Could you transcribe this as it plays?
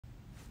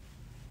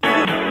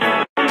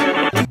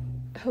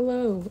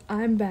Hello,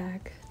 I'm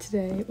back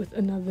today with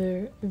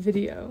another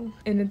video,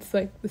 and it's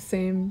like the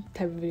same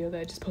type of video that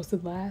I just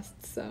posted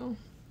last, so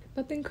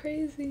nothing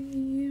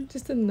crazy,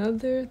 just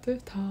another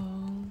thrift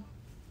haul.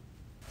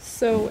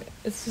 So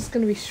it's just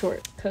gonna be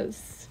short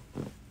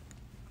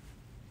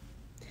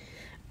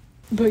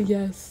but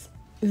yes,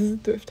 this is a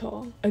thrift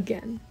haul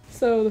again.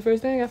 So the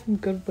first thing I got from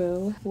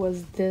Goodwill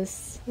was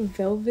this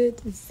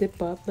velvet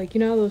zip up, like, you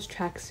know those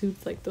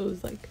tracksuits, like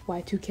those like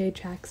Y2K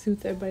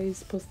tracksuits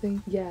everybody's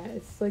posting? Yeah,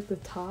 it's like the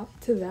top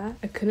to that.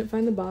 I couldn't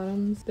find the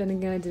bottoms. Then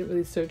again, I didn't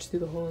really search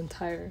through the whole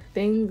entire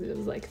thing.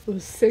 It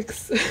was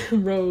 6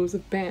 rows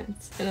of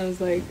pants, and I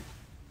was like,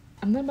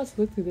 I'm not about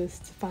to look through this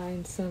to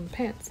find some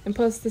pants. And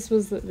plus this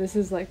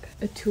is like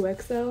a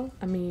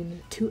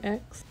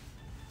 2X.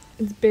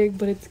 It's big,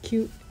 but it's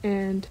cute,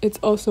 and it's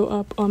also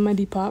up on my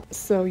Depop,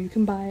 so you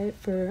can buy it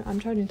for, I'm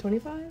charging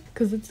 $25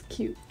 because it's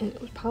cute, and it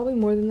was probably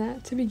more than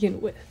that to begin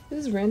with.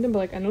 This is random, but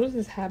like I noticed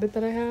this habit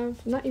that I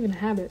have. Not even a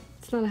habit.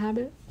 It's not a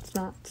habit. It's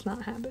not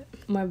a habit.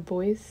 My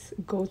voice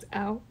goes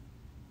out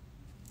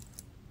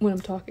when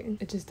I'm talking.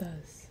 It just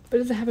does. But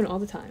it doesn't happen all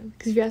the time.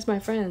 Because if you ask my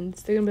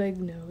friends, they're gonna be like,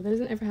 no, that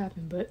doesn't ever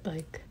happen, but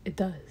like it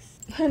does.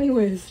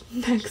 Anyways,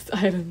 next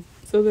item.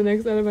 So the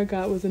next item I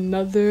got was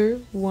another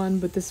one,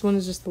 but this one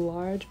is just the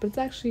large, but it's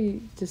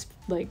actually just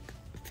like,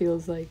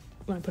 feels like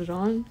when I put it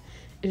on,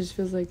 it just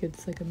feels like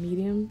it's like a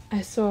medium.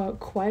 I saw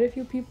quite a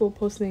few people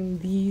posting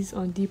these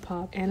on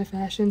Depop, Anna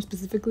Fashion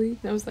specifically,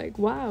 and I was like,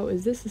 wow,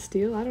 is this a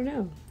steal? I don't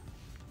know.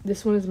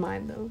 This one is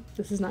mine though.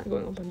 This is not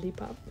going up on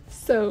Depop.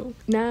 So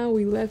now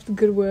we left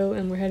Goodwill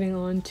and we're heading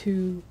on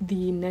to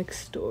the next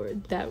store.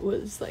 That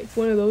was like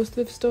one of those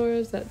thrift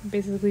stores that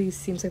basically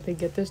seems like they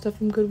get their stuff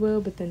from Goodwill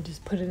but then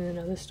just put it in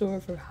another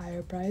store for a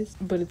higher price.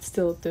 But it's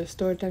still a thrift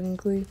store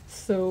technically.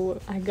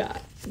 So I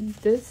got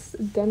this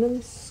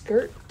denim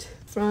skirt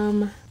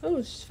from, oh,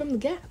 it's from the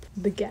Gap.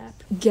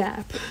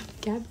 Gap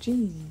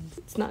jeans.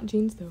 It's not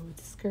jeans though,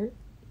 it's a skirt.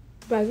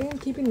 But I think I'm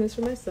keeping this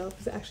for myself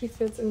because it actually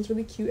fits and it's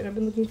really cute, and I've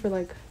been looking for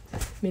like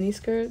mini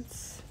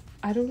skirts.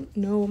 I don't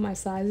know what my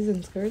size is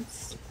in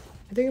skirts.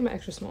 I think I'm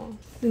extra small.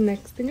 The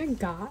next thing I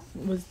got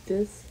was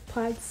this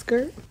plaid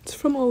skirt. It's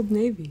from Old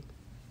Navy.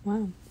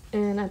 Wow.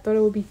 And I thought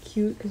it would be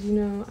cute because, you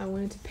know, I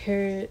wanted to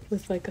pair it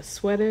with like a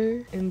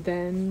sweater and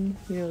then,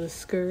 you know, the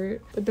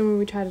skirt. But then when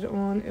we tried it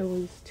on, it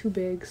was too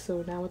big,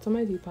 so now it's on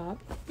my Depop.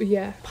 But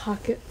yeah,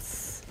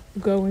 pockets.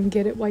 Go and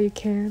get it while you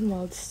can,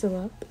 while it's still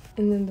up.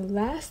 And then the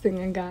last thing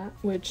I got,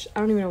 which I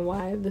don't even know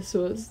why this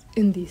was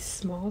in the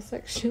small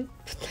section,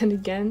 but then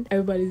again,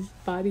 everybody's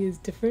body is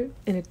different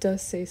and it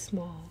does say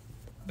small.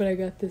 But I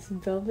got this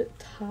velvet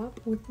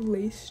top with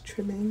lace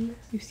trimming.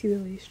 You see the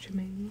lace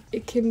trimming.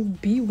 It can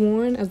be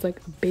worn as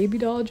like a baby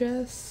doll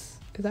dress.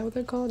 Is that what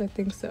they're called? I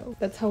think so.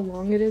 That's how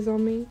long it is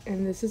on me.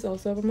 And this is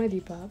also up on my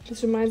Depop.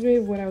 This reminds me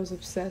of when I was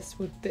obsessed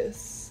with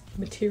this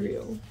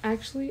material.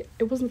 Actually,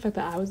 it wasn't the fact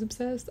that I was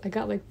obsessed. I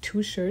got like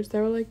 2 shirts that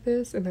were like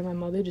this, and then my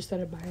mother just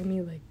started buying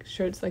me like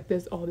shirts like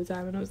this all the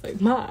time, and I was like,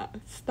 Ma,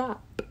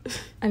 stop.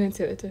 I didn't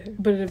say that to her,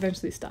 but it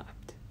eventually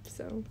stopped.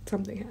 So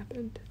something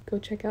happened. Go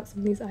check out some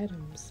of these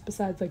items.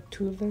 Besides like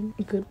 2 of them,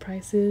 good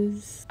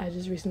prices. I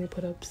just recently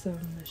put up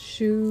some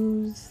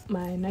shoes,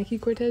 my Nike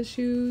Cortez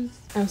shoes.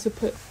 I also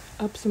put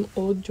up some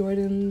old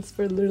Jordans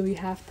for literally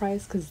half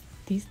price because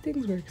these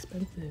things were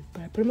expensive,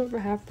 but I put them up for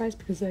half price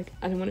because like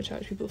I didn't want to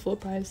charge people full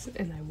price,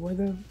 and I wore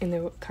them and they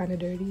were kind of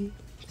dirty.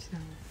 So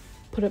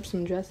put up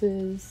some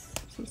dresses,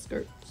 some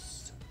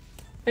skirts.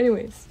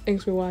 Anyways,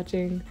 thanks for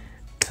watching.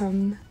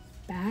 Come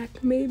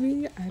back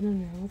maybe, I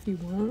don't know, if you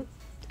want.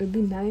 It'd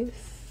be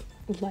nice.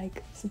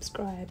 Like,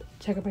 subscribe,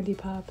 check out my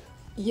Depop.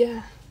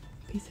 Yeah,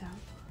 peace out.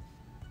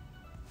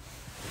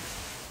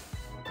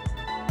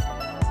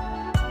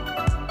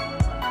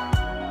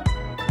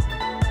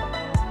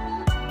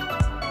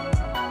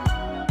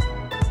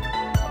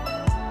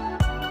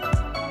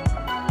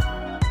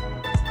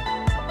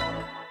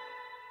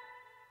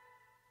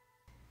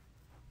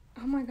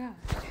 Oh my gosh,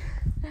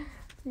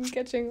 I'm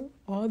catching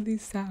all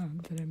these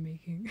sounds that I'm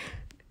making.